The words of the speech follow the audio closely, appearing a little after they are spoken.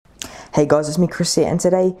Hey guys, it's me Chris here, and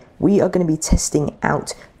today we are going to be testing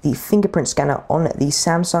out the fingerprint scanner on the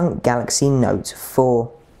Samsung Galaxy Note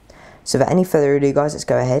 4. So without any further ado guys, let's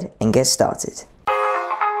go ahead and get started.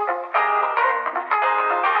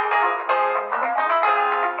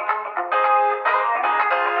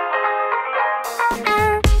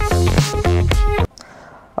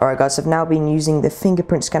 Alright guys, I've now been using the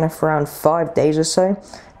fingerprint scanner for around 5 days or so,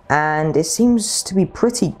 and it seems to be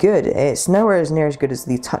pretty good. It's nowhere as near as good as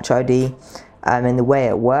the Touch ID in the way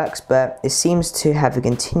it works, but it seems to have a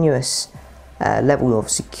continuous level of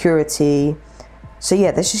security. So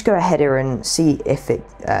yeah, let's just go ahead here and see if it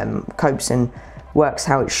copes and works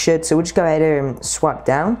how it should. So we'll just go ahead here and swipe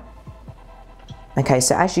down. Okay,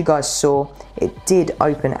 so as you guys saw, it did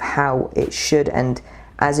open how it should and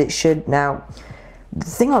as it should. Now, the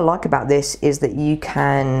thing I like about this is that you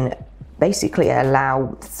can basically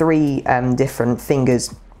allow 3 different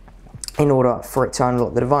fingers in order for it to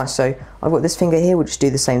unlock the device. So I've got this finger here, we'll just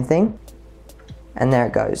do the same thing, and there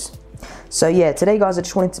it goes. So yeah, today guys, I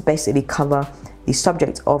just wanted to basically cover the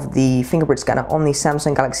subject of the fingerprint scanner on the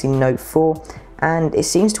Samsung Galaxy Note 4, and it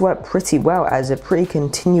seems to work pretty well as a pretty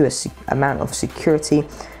continuous amount of security.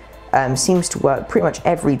 Seems to work pretty much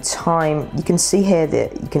every time. You can see here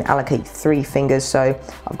that you can allocate 3 fingers, so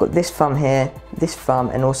I've got this thumb here, this thumb,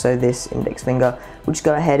 and also this index finger. We'll just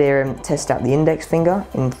go ahead here and test out the index finger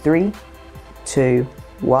in 3, 2,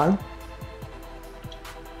 1.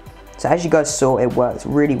 So as you guys saw, it worked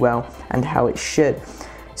really well and how it should.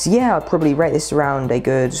 So yeah, I'd probably rate this around a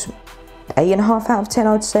good 8.5 out of 10,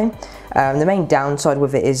 I would say. The main downside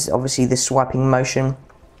with it is obviously the swiping motion,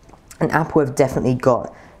 and Apple have definitely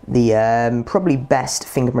got the probably best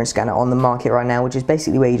fingerprint scanner on the market right now, which is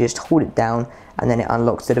basically where you just hold it down and then it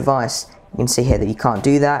unlocks the device. You can see here that you can't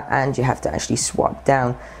do that and you have to actually swipe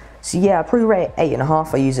down. So yeah, I probably rate it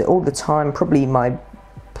 8.5. I use it all the time. Probably my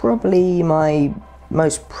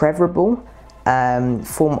most preferable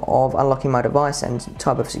form of unlocking my device and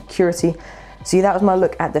type of security. So yeah, that was my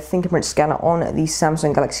look at the fingerprint scanner on the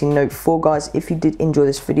Samsung Galaxy Note 4 guys. If you did enjoy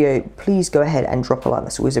this video, please go ahead and drop a like.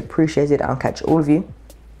 That's always appreciated. I'll catch all of you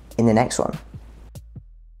in the next one.